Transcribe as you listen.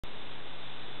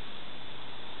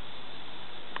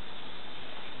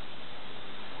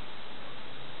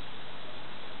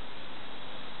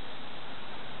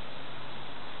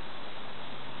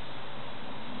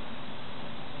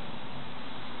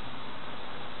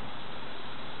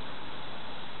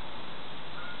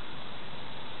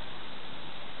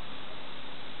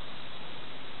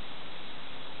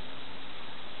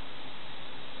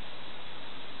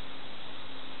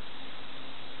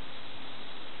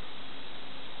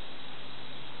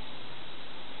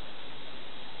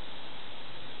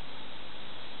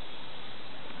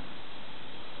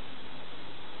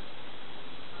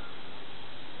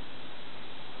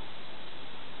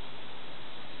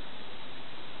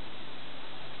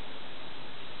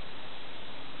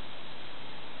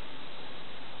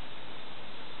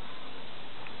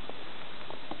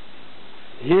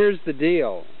Here's the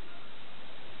deal.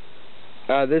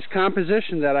 This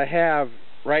composition that I have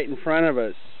right in front of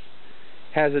us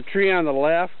has a tree on the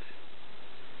left.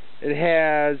 It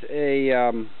has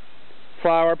a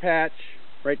flower patch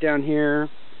right down here,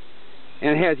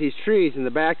 and it has these trees in the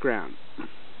background.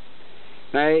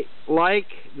 I like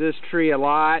this tree a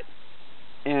lot,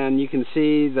 and you can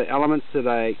see the elements that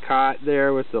I caught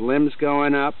there with the limbs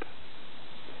going up.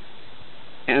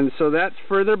 And so that's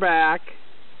further back,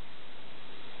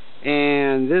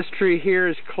 and this tree here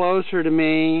is closer to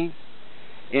me,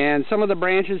 and some of the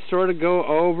branches sort of go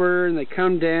over and they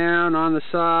come down on the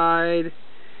side,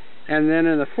 and then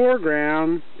in the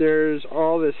foreground there's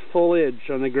all this foliage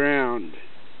on the ground.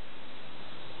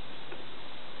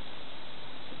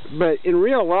 But in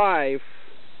real life,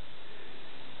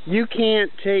 you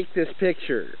can't take this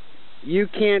picture. You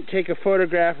can't take a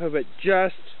photograph of it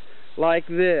just like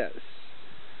this.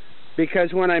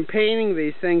 Because when I'm painting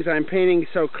these things, I'm painting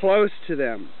so close to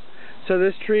them. So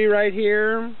this tree right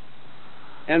here,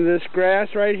 and this grass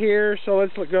right here, so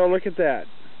let's go look at that.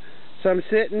 So I'm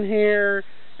sitting here,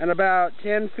 and about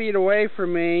 10 feet away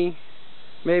from me,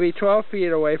 maybe 12 feet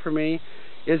away from me,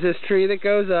 is this tree that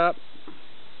goes up,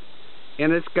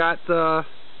 and it's got the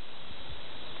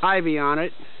ivy on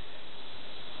it,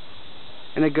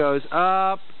 and it goes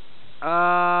up,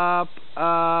 up,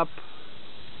 up,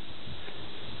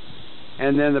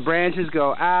 and then the branches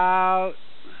go out.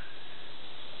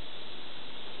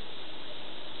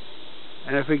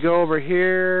 And if we go over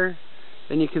here,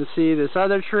 then you can see this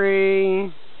other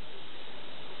tree,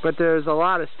 but there's a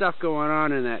lot of stuff going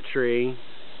on in that tree.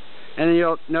 And then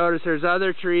you'll notice there's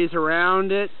other trees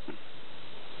around it.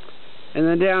 And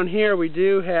then down here we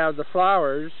do have the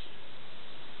flowers,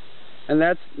 and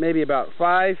that's maybe about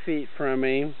 5 feet from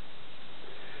me.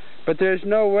 But there's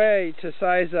no way to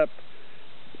size up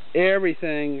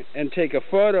everything and take a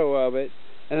photo of it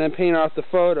and then paint off the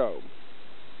photo.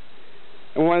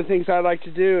 And one of the things I like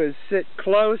to do is sit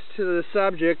close to the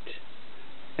subject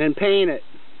and paint it.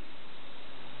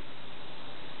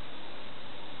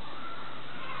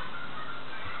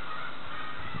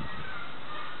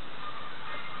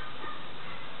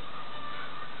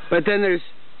 But then there's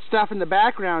stuff in the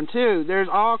background too. There's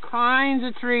all kinds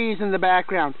of trees in the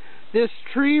background. This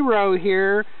tree row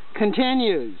here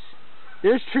continues.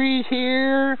 There's trees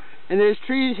here, and there's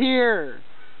trees here.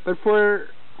 But for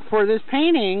this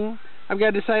painting, I've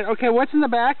got to decide, okay, what's in the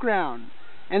background?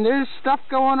 And there's stuff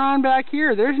going on back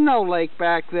here. There's no lake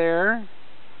back there.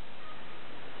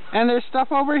 And there's stuff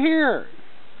over here.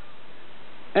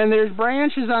 And there's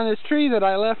branches on this tree that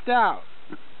I left out.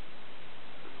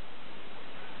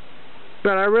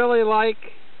 But I really like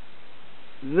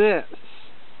this.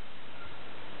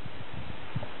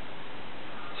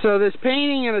 So this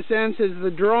painting, in a sense, is the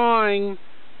drawing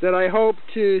that I hope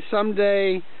to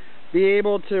someday be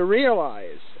able to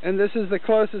realize. And this is the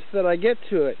closest that I get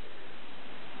to it.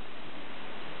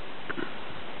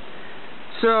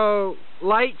 So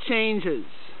light changes.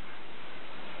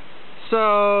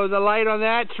 So the light on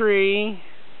that tree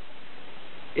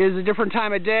is a different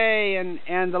time of day,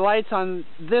 and the light's on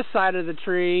this side of the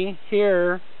tree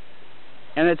here,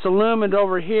 and it's illumined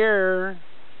over here,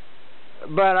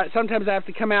 but sometimes I have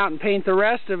to come out and paint the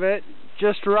rest of it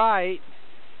just right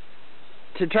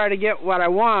to try to get what I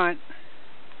want.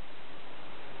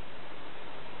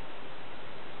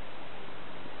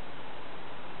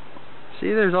 See,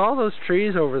 there's all those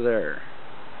trees over there,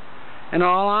 and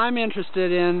all I'm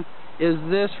interested in is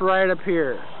this right up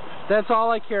here. That's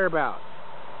all I care about.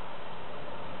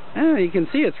 You can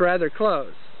see it's rather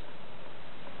close.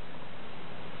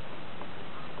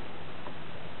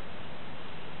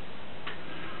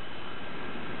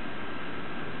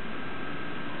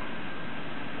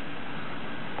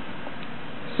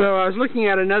 So I was looking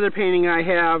at another painting I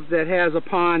have that has a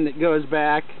pond that goes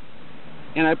back,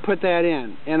 and I put that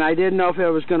in. And I didn't know if it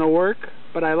was going to work,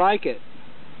 but I like it.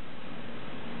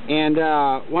 And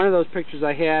one of those pictures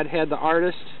I had the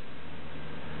artist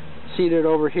seated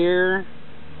over here.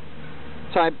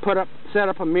 So I set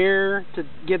up a mirror to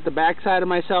get the backside of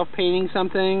myself painting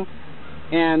something,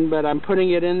 but I'm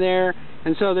putting it in there.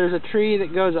 And so there's a tree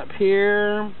that goes up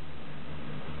here,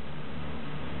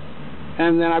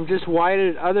 and then I've just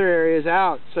whited other areas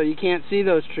out so you can't see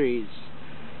those trees.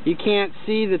 You can't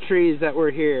see the trees that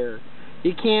were here.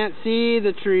 You can't see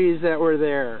the trees that were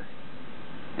there.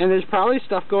 And there's probably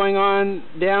stuff going on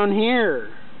down here,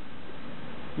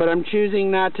 but I'm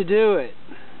choosing not to do it.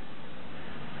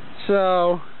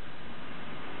 So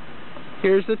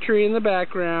here's the tree in the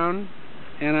background,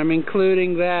 and I'm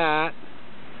including that.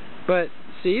 But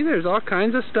see, there's all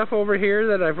kinds of stuff over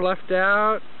here that I've left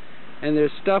out, and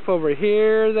there's stuff over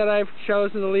here that I've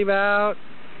chosen to leave out,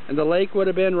 and the lake would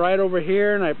have been right over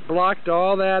here, and I blocked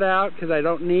all that out because I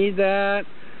don't need that.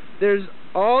 There's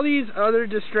all these other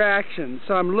distractions,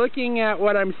 so I'm looking at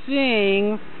what I'm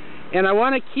seeing, and I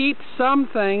want to keep some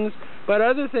things, but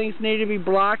other things need to be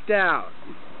blocked out.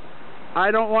 I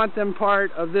don't want them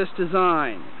part of this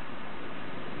design.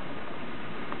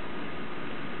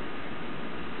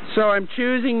 So I'm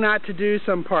choosing not to do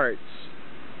some parts.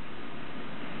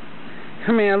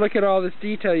 I mean, I look at all this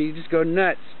detail, you just go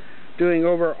nuts doing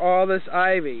over all this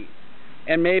ivy.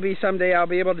 And maybe someday I'll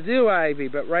be able to do ivy,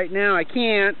 but right now I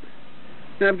can't.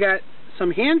 And I've got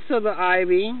some hints of the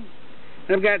ivy, and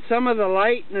I've got some of the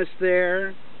lightness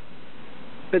there.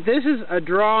 But this is a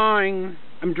drawing.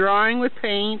 I'm drawing with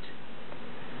paint.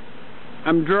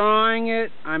 I'm drawing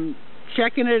it. I'm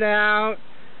checking it out.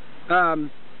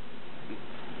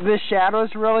 This shadow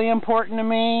is really important to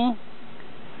me.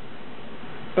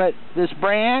 But this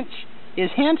branch is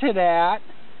hinted at,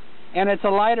 and it's a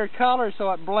lighter color,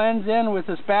 so it blends in with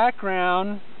this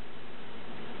background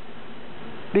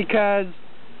because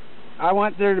I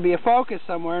want there to be a focus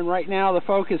somewhere, and right now the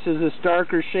focus is this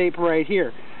darker shape right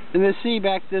here. And this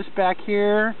back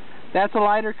here, that's a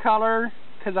lighter color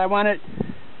because I want it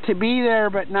to be there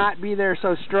but not be there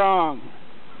so strong.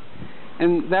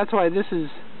 And that's why this is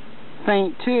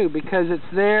faint too, because it's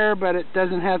there but it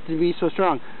doesn't have to be so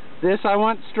strong. This I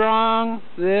want strong,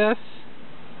 this.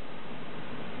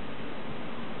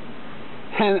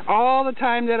 And all the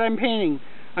time that I'm painting,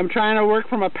 I'm trying to work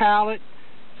from a palette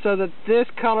so that this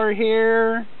color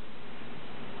here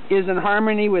is in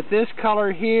harmony with this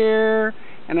color here,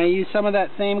 and I use some of that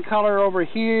same color over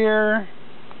here,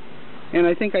 and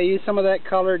I think I use some of that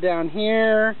color down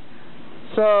here.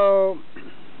 So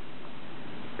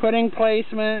putting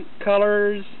placement,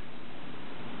 colors.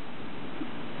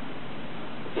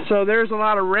 So there's a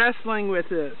lot of wrestling with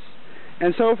this,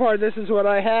 and so far this is what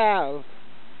I have,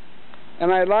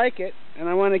 and I like it and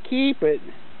I want to keep it.